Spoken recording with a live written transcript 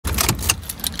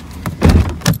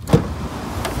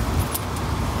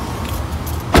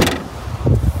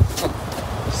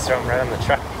throw them right on the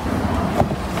truck.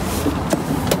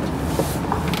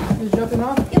 You jumping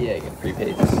off? Yep. Yeah, you get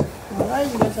prepaid. All right,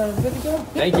 you guys are good to go?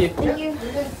 Thank you. Thank you.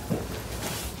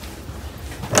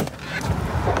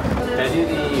 Can I do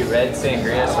the red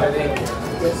sangria smoothie?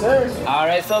 Yes, sir. All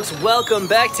right, folks, welcome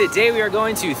back. Today we are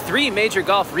going to 3 major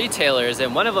golf retailers,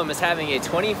 and one of them is having a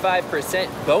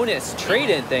 25% bonus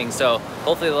trade-in thing. So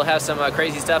hopefully they'll have some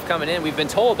crazy stuff coming in. We've been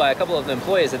told by a couple of the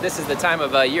employees that this is the time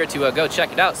of year to go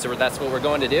check it out. So that's what we're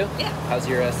going to do. Yeah. How's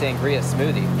your sangria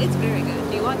smoothie? It's very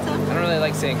good. Do you want some? I don't really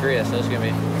like sangria, so it's gonna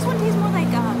be. This one tastes more like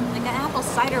an apple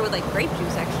cider with like grape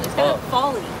juice. Actually, it's kind of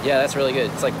folly. Yeah, that's really good.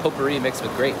 It's like potpourri mixed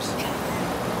with grapes.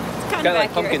 It's kind of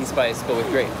like pumpkin spice, but with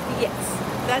grape. Yes,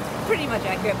 that's pretty much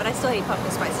accurate, but I still hate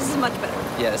pumpkin spice. This is much better.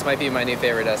 Yeah, this might be my new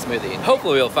favorite smoothie.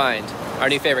 Hopefully we'll find our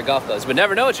new favorite golf clubs, but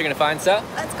never know what you're gonna find, so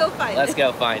let's go find it. Let's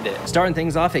go find it. Starting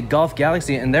things off at Golf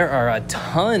Galaxy, and there are a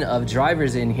ton of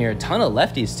drivers in here, a ton of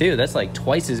lefties too. That's like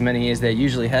twice as many as they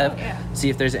usually have. Oh, yeah.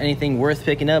 See if there's anything worth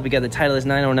picking up. We got the Titleist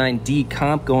 909D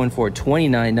comp going for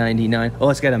 $29.99. Oh,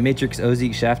 it's got a Matrix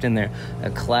Ozique shaft in there. A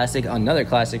classic, another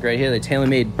classic right here, the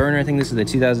TaylorMade burner. I think this is the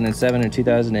 2007 or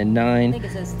 2009. I think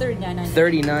it says $39.99.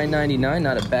 $39.99,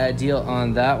 not a bad deal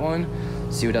on that one.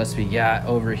 See what else we got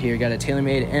over here. Got a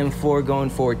TaylorMade M4 going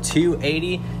for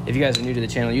 $280. If you guys are new to the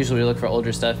channel, usually we look for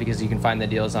older stuff because you can find the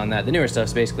deals on that. The newer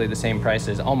stuff's basically the same price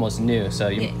as almost new, so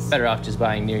you're better off just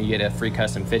buying new. You get a free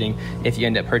custom fitting if you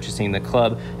end up purchasing the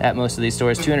club at most of these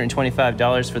stores.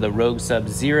 $225 for the Rogue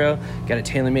Sub-Zero. Got a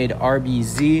TaylorMade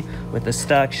RBZ with the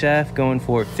stock shaft going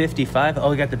for $55. Oh,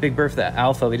 we got the Big Burr for the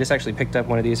Alpha. We just actually picked up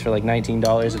one of these for like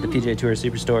 $19 at the PGA Tour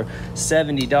Superstore.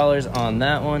 $70 on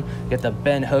that one. Got the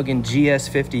Ben Hogan GS53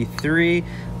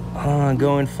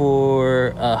 going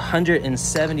for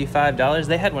 $175.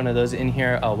 They had one of those in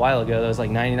here a while ago that was like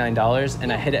 $99, and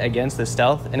I hit it against the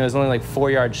Stealth and it was only like 4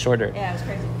 yards shorter. Yeah, it was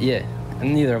crazy. Yeah,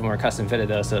 and neither of them are custom fitted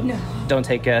though, so don't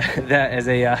take that as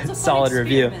a solid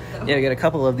review. Yeah, we got a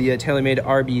couple of the TaylorMade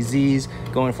RBZs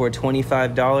going for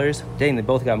 $25. Dang, they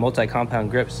both got multi-compound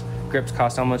grips. Grips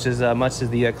cost almost as much as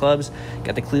the clubs.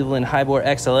 Got the Cleveland Highbore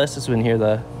XLS. This one here,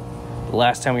 the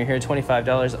last time we were here,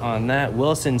 $25 on that.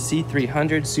 Wilson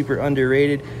C300, super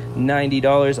underrated,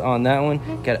 $90 on that one.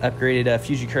 Got an upgraded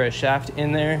Fujikura shaft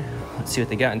in there. Let's see what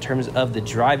they got in terms of the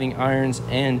driving irons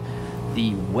and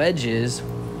the wedges.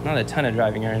 Not a ton of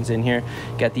driving irons in here.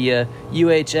 Got the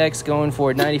UHX going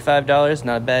for $95.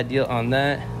 Not a bad deal on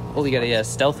that. Oh, we got a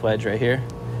Stealth wedge right here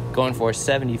going for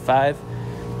 $75.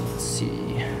 Let's see.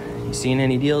 You seen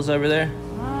any deals over there?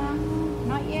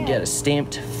 Not yet. Got a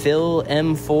stamped Phil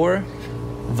M4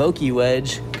 Vokey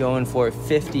wedge going for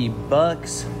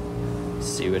 $50. Let's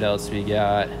see what else we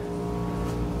got.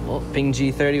 Well, Ping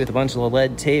G30 with a bunch of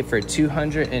lead tape for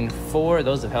 $204.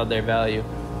 Those have held their value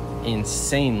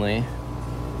insanely.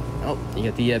 Oh, you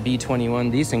got the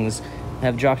B21. These things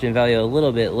have dropped in value a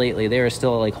little bit lately. They were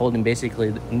still like holding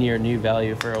basically near new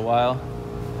value for a while.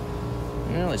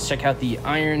 Well, let's check out the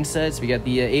iron sets. We got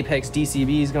the Apex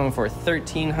DCBs going for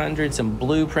 $1,300. Some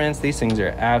blueprints. These things are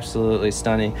absolutely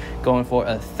stunning. Going for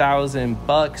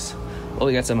 $1,000. Oh,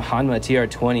 we got some Hanma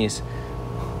TR20s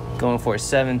going for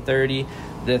 $730.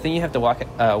 The thing you have to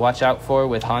watch out for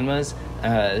with Hanmas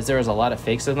is there was a lot of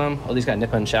fakes of them. Oh, these got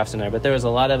Nippon shafts in there, but there was a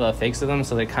lot of fakes of them,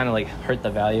 so they kind of like hurt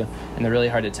the value, and they're really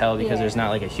hard to tell because there's not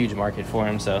like a huge market for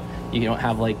them, so you don't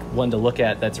have like one to look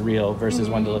at that's real versus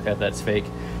one to look at that's fake.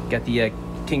 Got the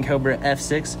King Cobra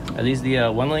F6. Are these the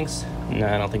one links? No,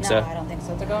 I don't think so. No, I don't think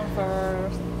so. They're going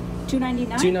for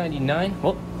 $299. $299.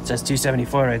 Well, it says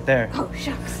 $274 right there. Oh,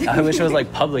 shucks. I wish it was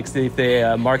like Publix. If they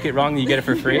mark it wrong, you get it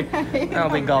for free. I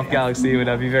don't think Golf Galaxy would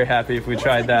be very happy if we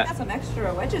tried that. Got some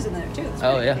extra wedges in there too. That's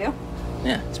yeah.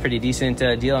 Yeah, it's a pretty decent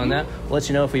deal on that. We'll let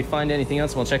you know if we find anything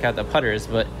else. We'll check out the putters,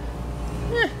 but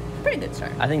pretty good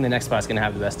start. I think the next spot's gonna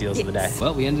have the best deals of the day.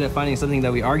 Well, we ended up finding something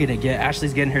that we are gonna get.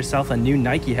 Ashley's getting herself a new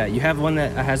Nike hat. You have one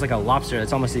that has like a lobster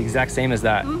that's almost the exact same as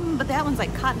that. But that one's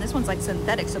like cotton. This one's like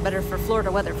synthetic, so better for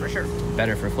Florida weather for sure.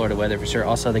 Better for Florida weather for sure.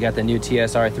 Also, they got the new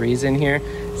TSR 3s in here.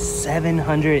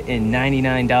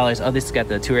 $799. Oh, this has got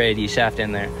the Tour AD shaft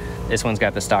in there. This one's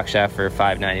got the stock shaft for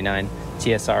 $599.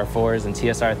 TSR 4s and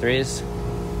TSR 3s.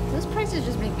 Those prices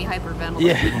just make me hyperventilate.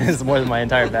 Yeah, it's more than my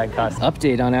entire bag cost.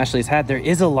 Update on Ashley's hat. There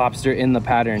is a lobster in the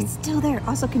pattern. It's still there.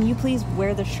 Also, can you please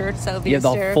wear the shirt? So it'd be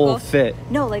hysterical. The full fit.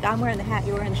 No, like I'm wearing the hat,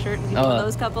 you're wearing the shirt. One of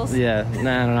those couples. Yeah,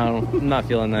 nah, no, I'm not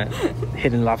feeling that.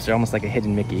 Hidden lobster, almost like a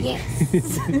hidden Mickey.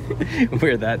 Yes.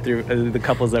 Wear that through the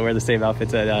couples that wear the same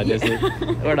outfits at Disney.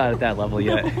 We're not at that level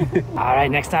yet. All right,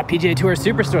 next stop, PGA Tour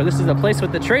Superstore. This is a place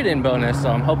with the trade-in bonus, so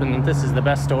I'm hoping that this is the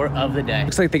best store of the day.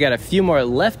 Looks like they got a few more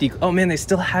lefty. Oh man, they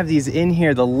still have have these in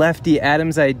here. The Lefty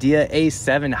Adams Idea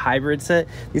A7 hybrid set.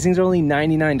 These things are only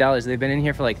 $99. They've been in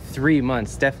here for like 3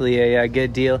 months. Definitely a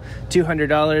good deal.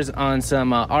 $200 on some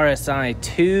RSI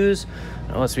 2s.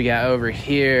 What else we got over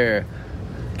here?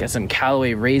 Got some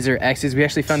Callaway Razor X's. We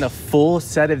actually found a full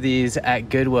set of these at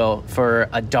Goodwill for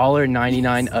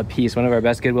 $1.99 a piece. One of our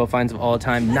best Goodwill finds of all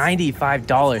time. $95.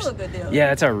 That's still a good deal. Yeah,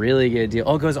 that's a really good deal.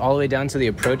 Oh, it goes all the way down to the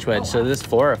approach wedge. Oh, wow. So this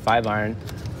 4 or 5 iron,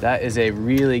 that is a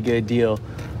really good deal.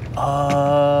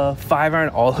 5 iron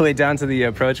all the way down to the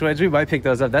approach wedge. We might pick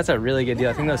those up. That's a really good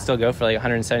deal. I think they'll still go for like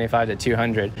 175 to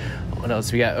 200. What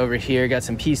else we got over here? Got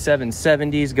some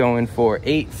P770s going for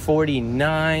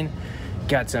 $849.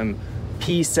 Got some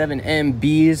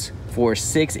P7MBs for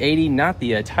 $680. Not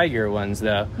the Tiger ones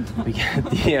though. We got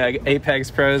the Apex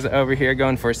Pros over here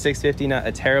going for $650. Not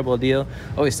a terrible deal.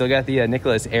 Oh, we still got the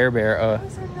Nicholas Air Bear.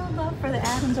 Was there no love for the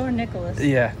Adams or Nicholas?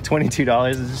 Yeah,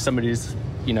 $22. Somebody's,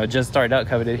 you know, just started out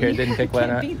coveted here. Didn't pick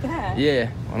one up. Beat that. Yeah.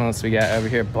 What else we got over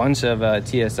here? Bunch of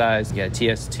TSIs. We got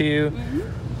TS2.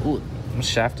 Ooh, what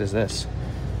shaft is this?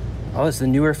 Oh, it's the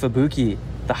newer Fubuki.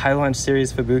 The High Launch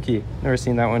Series Fubuki. Never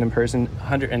seen that one in person.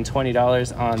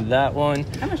 $120 on that one.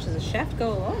 How much does a shaft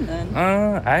go alone then?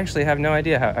 I actually have no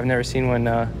idea. I've never seen one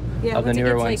of the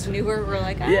newer ones. Like newer, we're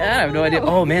like, Yeah, I have no idea.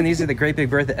 Oh man, these are the Great Big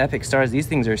Bertha Epic Stars. These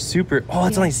things are super. Oh,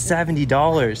 it's only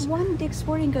 $70. One Dick's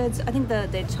Sporting Goods, I think the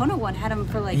Daytona one had them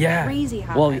for like crazy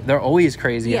high. Well, they're always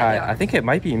crazy high. they are. I think it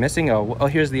might be missing a. Oh,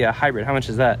 here's the hybrid. How much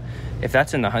is that? If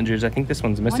that's in the hundreds, I think this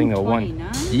one's missing a 1.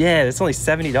 Yeah, it's only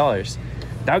 $70.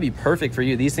 That would be perfect for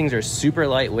you. These things are super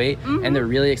lightweight and they're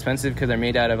really expensive because they're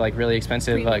made out of like really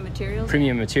expensive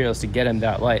premium materials to get them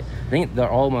that light. I think they're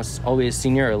almost always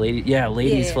senior or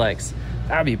ladies flex.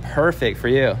 That would be perfect for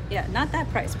you. Yeah, not that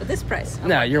price, but this price.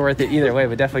 No, you're worth it either way,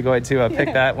 but definitely going to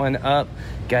pick that one up.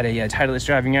 Got a Titleist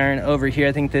driving iron over here.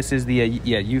 I think this is the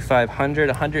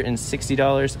U500,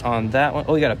 $160 on that one.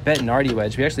 Oh, we got a Bettinardi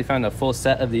wedge. We actually found a full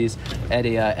set of these at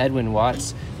a Edwin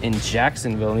Watts in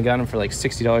Jacksonville, and we got them for like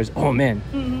 $60. Oh man,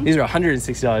 these are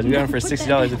 $160. We got them for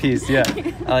 $60 a piece. Yeah,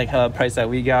 I like how the price that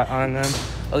we got on them.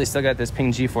 Oh, they still got this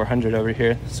Ping G400 over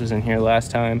here. This was in here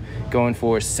last time, going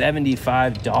for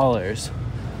 $75.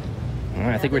 All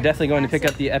right, I think we're definitely going to pick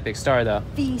up the Epic Star though.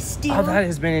 Oh, that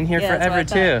has been in here forever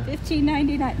too.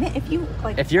 $15.99.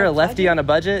 Man, if you're a lefty on a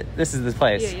budget, this is the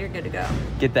place. Yeah, you're good to go.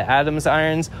 Get the Adams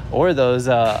irons or those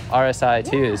RSI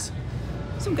 2s.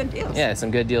 Some good deals. Yeah,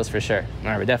 some good deals for sure. All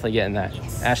right, we're definitely getting that.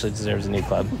 Yes. Ashley deserves a new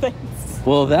club. Thanks.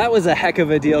 Well, that was a heck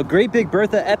of a deal. Great Big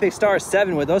Bertha Epic Star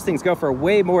 7. Where those things go for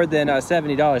way more than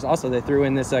 $70. Also, they threw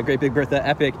in this Great Big Bertha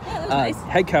Epic nice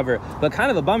head cover, but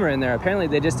kind of a bummer in there. Apparently,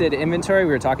 they just did inventory.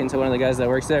 We were talking to one of the guys that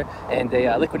works there, and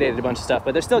they liquidated a bunch of stuff,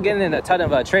 but they're still getting in a ton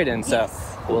of trade-ins. So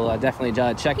we'll definitely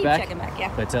check Keep back. Checking back,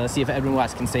 yeah. But let's see if Edwin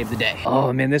Watts can save the day.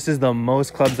 Oh man, this is the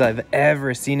most clubs I've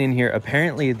ever seen in here.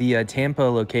 Apparently, the Tampa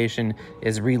location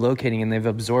is relocating, and they've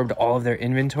absorbed all of their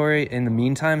inventory in the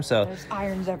meantime. So there's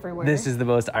irons everywhere. This is the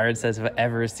most iron sets I've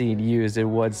ever seen used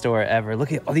in one store ever.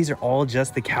 Look at, these are all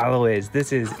just the Callaways.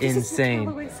 This is insane. The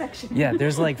Callaway section. Yeah,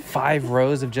 there's like 5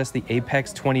 rows of just the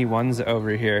Apex 21s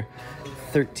over here.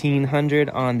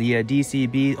 $1,300 on the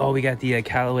DCB. Oh, we got the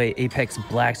Callaway Apex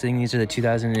Blacks. I think these are the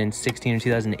 2016 or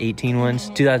 2018 ones.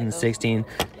 2016.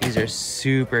 These are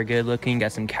super good looking.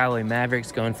 Got some Callaway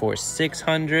Mavericks going for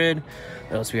 $600.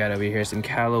 What else we got over here? Some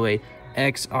Callaway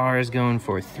XRs going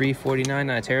for $349.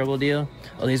 Not a terrible deal.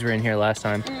 Oh, these were in here last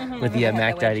time with the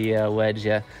Mac Daddy wedge.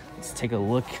 Yeah. Let's take a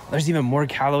look. There's even more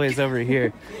Callaways over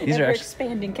here. These are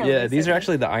expanding Callaway. Yeah, these are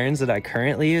actually the irons that I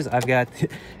currently use. I've got,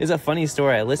 it's a funny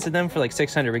story. I listed them for like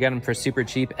 $600. We got them for super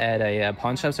cheap at a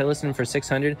pawn shop. So I listed them for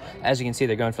 $600. As you can see,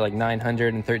 they're going for like $900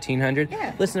 and $1,300.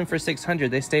 Yeah. Listed them for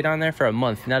 $600. They stayed on there for a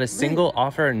month. Not a single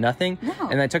offer, nothing. No.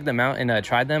 And I took them out and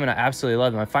tried them, and I absolutely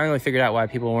love them. I finally figured out why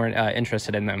people weren't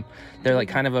interested in them. They're like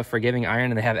kind of a forgiving iron,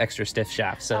 and they have extra stiff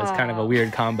shafts. So it's kind of a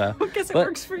weird combo. I guess it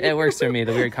works for you. It works for me.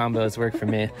 The weird combos work for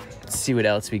me. Let's see what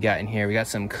else we got in here. We got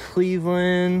some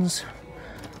Clevelands.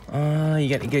 You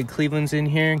got good Clevelands in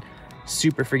here.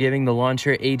 Super forgiving. The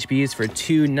Launcher HBs for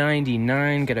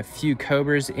 $299. Got a few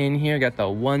Cobras in here. Got the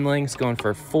 1 lengths going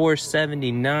for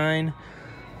 $479.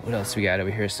 What else we got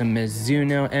over here? Some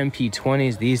Mizuno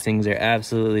MP20s. These things are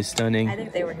absolutely stunning. I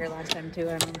think they were here last time too,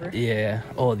 I remember. Yeah.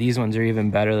 Oh, these ones are even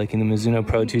better. Like in the Mizuno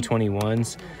Pro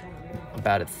 221s.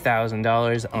 About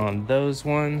 $1,000 on those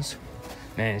ones.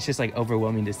 Man, it's just like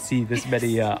overwhelming to see this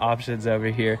many options over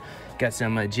here. Got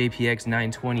some JPX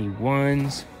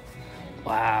 921s.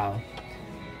 Wow.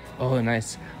 Oh,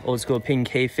 nice. Old school Ping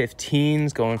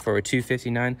K15s going for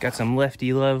 $259. Got some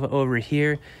lefty love over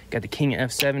here. Got the King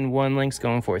F7 one links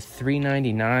going for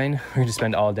 $399. We're gonna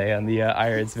spend all day on the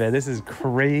irons, man. This is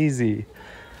crazy.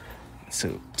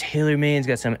 So TaylorMade's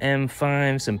got some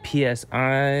M5, some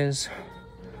PSIs.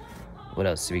 What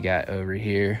else do we got over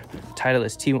here?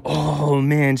 Titleist T1. Oh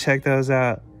man, check those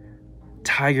out.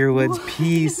 Tiger Woods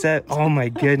P set. Oh my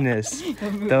goodness.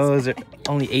 Those are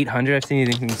only 800. I've seen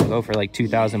these things go for like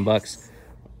 2,000 bucks.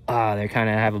 Ah, they kind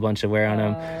of have a bunch of wear on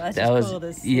them. That's that was cool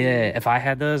to see. yeah. If I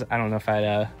had those, I don't know if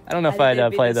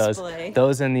I'd play those. Display.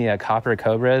 Those and the copper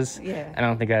Cobras. Yeah. I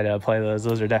don't think I'd play those.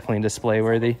 Those are definitely display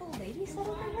worthy.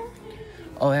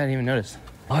 Oh, I didn't even notice.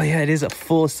 Oh yeah, it is a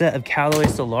full set of Callaway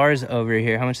Solars over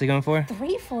here. How much are they going for?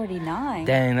 $349.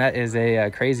 Dang, that is a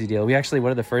crazy deal. We actually,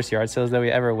 one of the first yard sales that we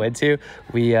ever went to,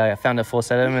 we found a full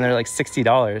set of them and they're like $60.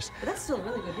 But that's still a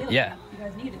really good deal. Yeah. You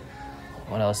guys need it.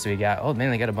 What else do we got? Oh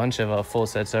man, they got a bunch of full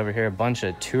sets over here. A bunch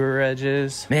of tour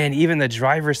edges. Man, even the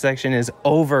driver section is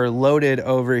overloaded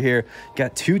over here.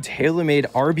 Got two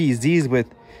TaylorMade RBZs with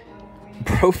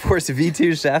Pro Force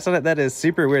V2 shafts on it. That is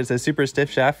super weird. It's a super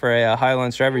stiff shaft for a high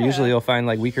launch driver. Yeah. Usually you'll find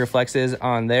like weaker flexes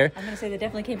on there. I'm gonna say they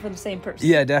definitely came from the same person.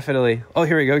 Yeah, definitely. Oh,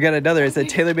 here we go. We got another. It's a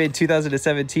TaylorMade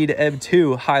 2017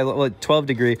 M2 high, well, 12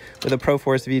 degree with a Pro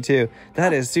Force V2.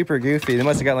 That is super goofy. They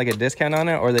must have got like a discount on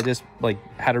it, or they just like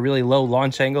had a really low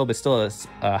launch angle, but still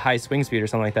a high swing speed or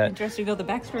something like that. Interesting to go the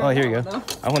backstory. Oh, here you go.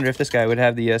 I wonder if this guy would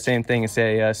have the same thing. It's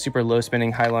a super low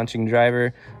spinning, high launching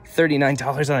driver.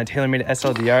 $39 on a TaylorMade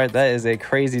SLDR. That is a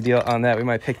crazy deal on that. We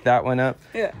might pick that one up.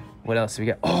 Yeah. What else do we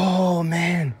got? Oh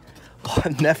man,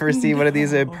 I've never seen one of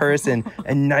these in person.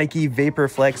 A Nike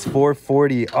Vaporflex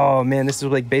 440. Oh man, this is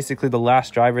like basically the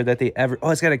last driver that they ever.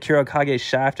 Oh, it's got a Kurokage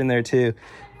shaft in there too.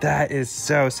 That is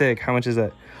so sick. How much is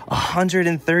that?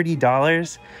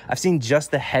 $130. I've seen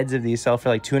just the heads of these sell for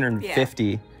like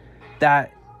 $250. Yeah.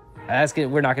 That's good.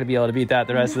 We're not gonna be able to beat that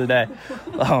the rest of the day.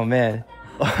 Oh man.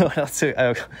 What else?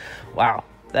 Wow,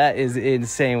 that is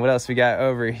insane. What else we got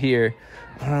over here?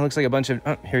 Looks like a bunch of,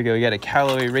 oh, here we go. We got a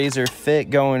Callaway Razor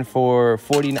Fit going for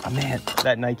 $49. Oh, man,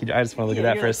 that Nike, I just want to look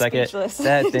at that for a second. Speechless.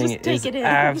 That thing is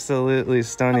absolutely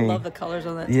stunning. I love the colors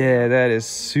on that too. Yeah, that is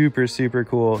super, super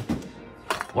cool.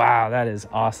 Wow, that is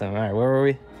awesome. All right, where were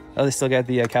we? Oh, they still got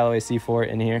the Callaway C4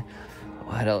 in here.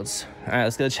 What else? All right,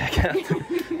 let's go check out.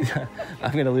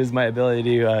 I'm going to lose my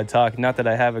ability to talk. Not that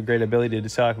I have a great ability to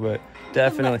talk, but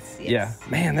definitely. Yes. Yeah.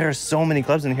 Man, there are so many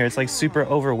clubs in here. It's like super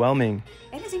overwhelming.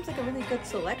 And it seems like a really good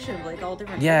selection of like all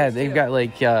different they've too. got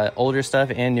like older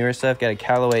stuff and newer stuff. Got a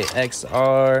Callaway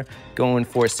XR going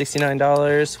for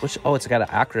 $69, which, oh, it's got an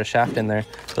Acra shaft in there.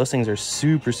 Those things are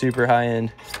super, super high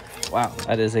end. Wow,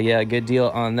 that is a good deal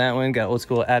on that one. Got old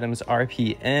school Adams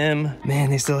RPM. Man,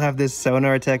 they still have this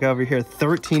Sonar Tech over here.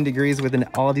 13 degrees with an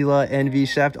Aldila NV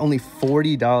shaft, only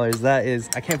 $40. That is,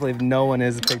 I can't believe no one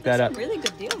has picked that up. Really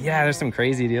good deals. Yeah, there's some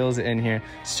crazy deals in here.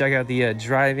 Let's check out the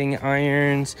driving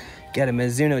irons. Got a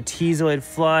Mizuno Tezoid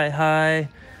Fly High.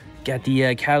 Got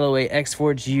the Callaway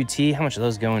X4 GT. How much are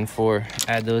those going for?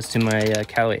 Add those to my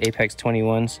Callaway Apex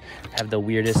 21s. Have the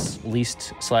weirdest,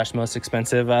 least / most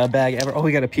expensive bag ever. Oh,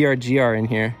 we got a PRGR in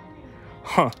here.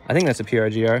 Huh, I think that's a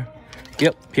PRGR.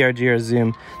 Yep, PRGR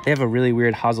Zoom. They have a really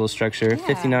weird hosel structure.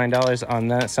 Yeah. $59 on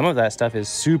that. Some of that stuff is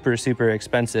super, super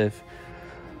expensive.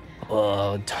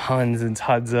 Oh, tons and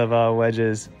tons of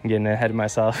wedges. I'm getting ahead of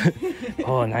myself.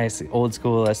 Oh, nice old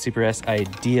school Super S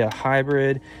Idea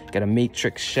hybrid. Got a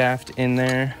Matrix shaft in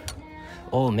there.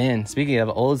 Oh man, speaking of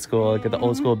old school, got the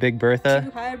old school Big Bertha.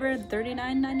 2 hybrid,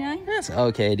 $39.99. That's an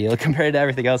okay deal compared to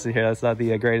everything else in here. That's not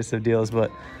the greatest of deals,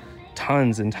 but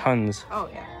tons and tons. Oh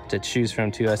yeah. To choose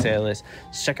from to sale list.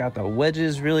 Let's check out the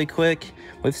wedges really quick.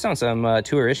 We've found some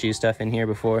tour issue stuff in here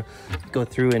before. Go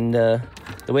through and the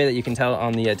way that you can tell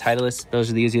on the Titleist, those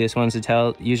are the easiest ones to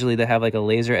tell. Usually they have like a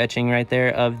laser etching right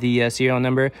there of the serial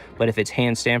number, but if it's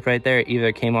hand stamped right there, it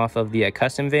either came off of the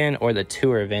custom van or the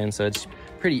tour van, so it's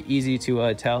pretty easy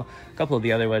to tell. A couple of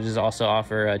the other wedges also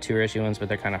offer tour issue ones, but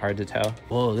they're kind of hard to tell.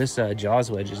 Whoa, this Jaws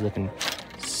wedge is looking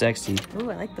sexy.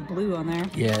 Ooh, I like the blue on there.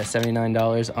 Yeah,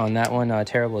 $79 on that one.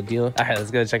 Terrible deal. All right,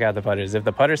 let's go check out the putters. If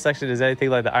the putter section is anything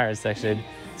like the iron section,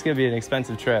 it's gonna be an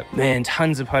expensive trip. Man,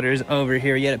 tons of putters over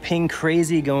here. You got a Ping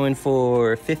Crazy going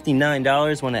for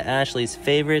 $59, one of Ashley's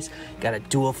favorites. Got a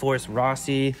Dual Force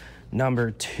Rossi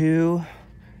 #2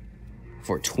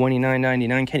 for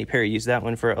 $29.99. Kenny Perry used that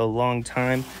one for a long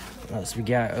time. What else we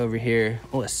got over here?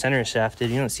 Oh, a center shafted.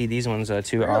 You don't see these ones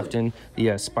too often.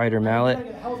 The Spider Mallet,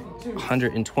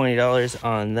 $120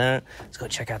 on that. Let's go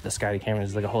check out the Scotty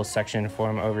cameras. There's like a whole section for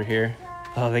them over here.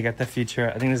 Oh, they got the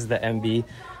Futura. I think this is the MB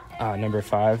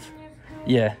 #5.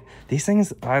 Yeah, these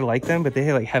things, I like them, but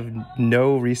they like have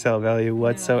no resale value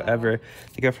whatsoever.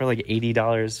 They go for like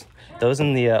 $80. Those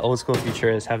in the old school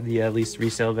Futurists have the least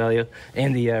resale value,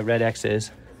 and the Red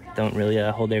X's don't really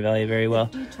hold their value very well.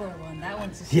 Detour one, that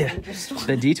one's a Yeah,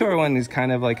 the Detour one is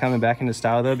kind of like coming back into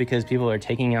style though, because people are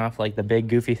taking off like the big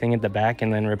goofy thing at the back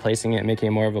and then replacing it and making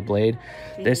it more of a blade.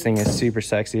 This thing is super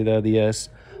sexy though. The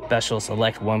Special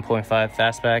Select 1.5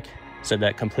 Fastback. Said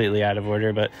that completely out of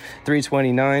order, but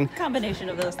 $329. Combination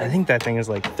of those things. I think that thing is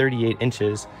like 38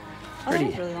 inches. Pretty,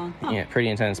 that is really long. Huh. Yeah, pretty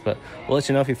intense, but we'll let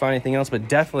you know if you find anything else, but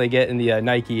definitely get in the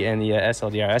Nike and the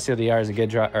SLDR. SLDR is a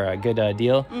good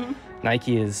deal.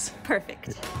 Nike is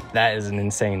perfect. That is an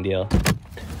insane deal.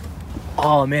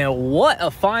 Oh man, what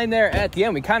a find there at the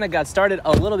end. We kind of got started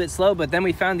a little bit slow, but then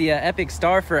we found the Epic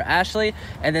Star for Ashley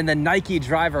and then the Nike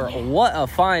driver. What a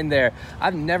find there.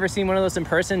 I've never seen one of those in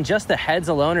person. Just the heads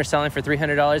alone are selling for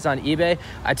 $300 on eBay.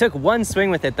 I took one swing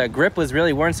with it. The grip was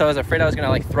really worn, so I was afraid I was gonna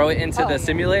like throw it into the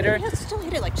simulator. You still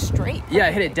hit it like straight. Yeah,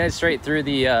 I hit it dead straight through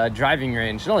the driving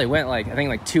range. It only went like, I think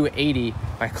like 280.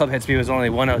 My club head speed was only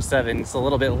 107. It's a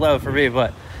little bit low for me,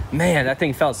 but man, that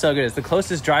thing felt so good. It's the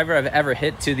closest driver I've ever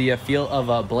hit to the feel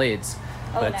of blades.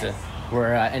 But nice.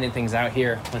 We're ending things out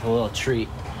here with a little treat.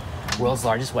 World's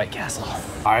largest White Castle.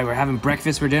 All right, we're having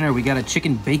breakfast for dinner. We got a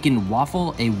chicken bacon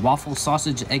waffle, a waffle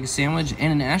sausage egg sandwich,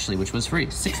 and an Ashley, which was free.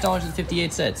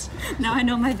 $6.58. Now I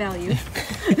know my value.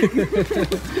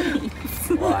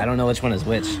 Well, I don't know which one is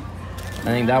which. I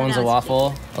think that one's a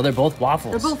waffle. Oh, they're both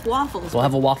waffles. They're both waffles. We'll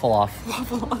have a waffle off.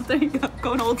 Waffle off. There you go.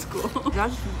 Going old school.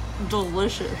 That's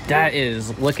delicious. That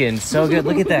is looking so good.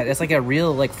 Look at that. It's like a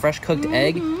real, like, fresh cooked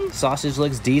egg. Sausage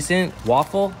looks decent.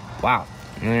 Waffle. Wow.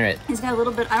 All right. It's got a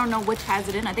little bit, I don't know which has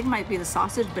it in. I think it might be the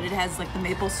sausage, but it has like the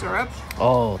maple syrup.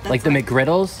 Oh, That's like the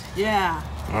McGriddles? Yeah.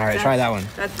 All right, try that one.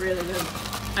 That's really good.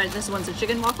 All right, this one's a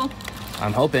chicken waffle.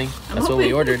 I'm hoping. That's what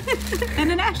we ordered.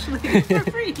 And an Ashley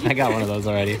for free. I got one of those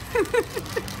already.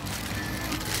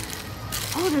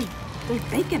 Oh, there's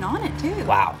bacon on it too.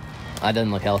 Wow. That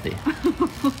doesn't look healthy.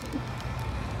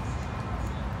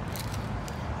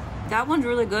 That one's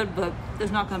really good, but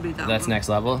there's not gonna be that That's one. next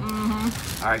level?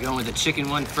 Mm-hmm. All right, going with the chicken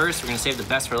one first. We're gonna save the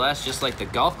best for last, just like the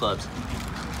golf clubs.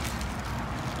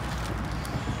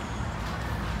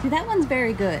 See, that one's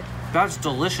very good. That's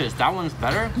delicious. That one's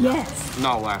better? Yes.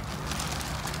 No way.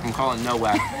 I'm calling no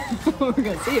way. We're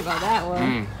gonna see about that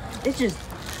one. It's just,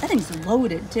 that thing's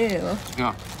loaded too.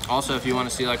 Yeah. Also, if you want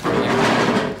to see like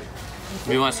if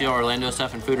you want to see Orlando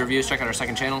stuff and food reviews, check out our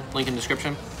second channel. Link in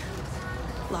description.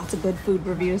 Lots of good food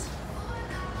reviews.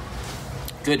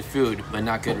 Good food, but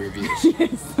not good reviews.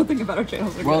 Yes, something about our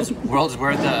channels are good. World's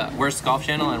worst golf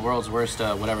channel and world's worst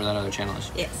whatever that other channel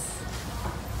is. Yes.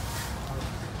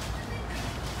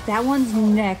 That one's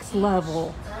next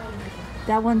level.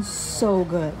 That one's so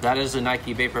good. That is the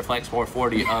Nike Vaporflex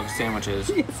 440 of sandwiches.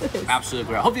 Yes, it is. Absolute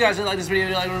great. Hope you guys did like this video. If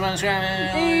you like it, we'll see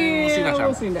you next time.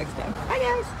 We'll see you next time. Bye,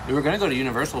 guys. We were going to go to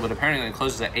Universal, but apparently it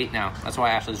closes at 8 now. That's why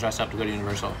Ashley's dressed up to go to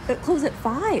Universal. It closed at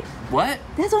 5. What?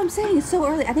 That's what I'm saying. It's so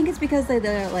early. I think it's because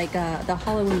they're like the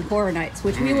Halloween horror nights,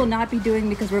 which we will not be doing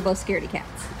because we're both scaredy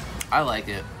cats. I like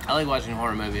it. I like watching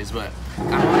horror movies, but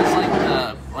I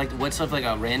always like what's if like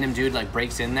a random dude like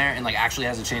breaks in there and like actually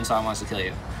has a chainsaw and wants to kill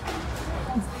you.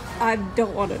 I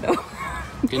don't want to know.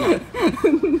 Good night.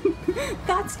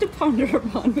 Thoughts to ponder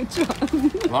upon with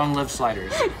John. Long live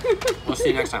sliders. We'll see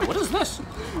you next time. What is this?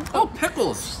 Oh,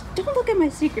 pickles. Don't look at my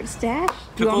secret stash.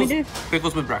 Do you want me to?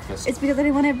 Pickles with breakfast. It's because I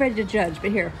didn't want everybody to judge, but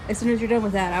here, as soon as you're done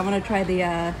with that, I want to try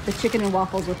the chicken and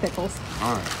waffles with pickles.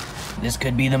 All right. This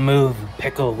could be the move.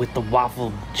 Pickle with the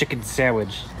waffle chicken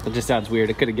sandwich. That just sounds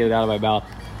weird. I couldn't get it out of my mouth.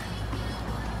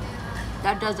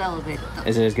 That does elevate it, though.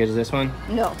 Is it as good as this one?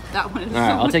 No, that one is. All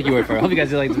right, I'll take your word for it. Hope you guys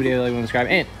did like this video, like and subscribe,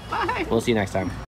 and Bye. we'll see you next time.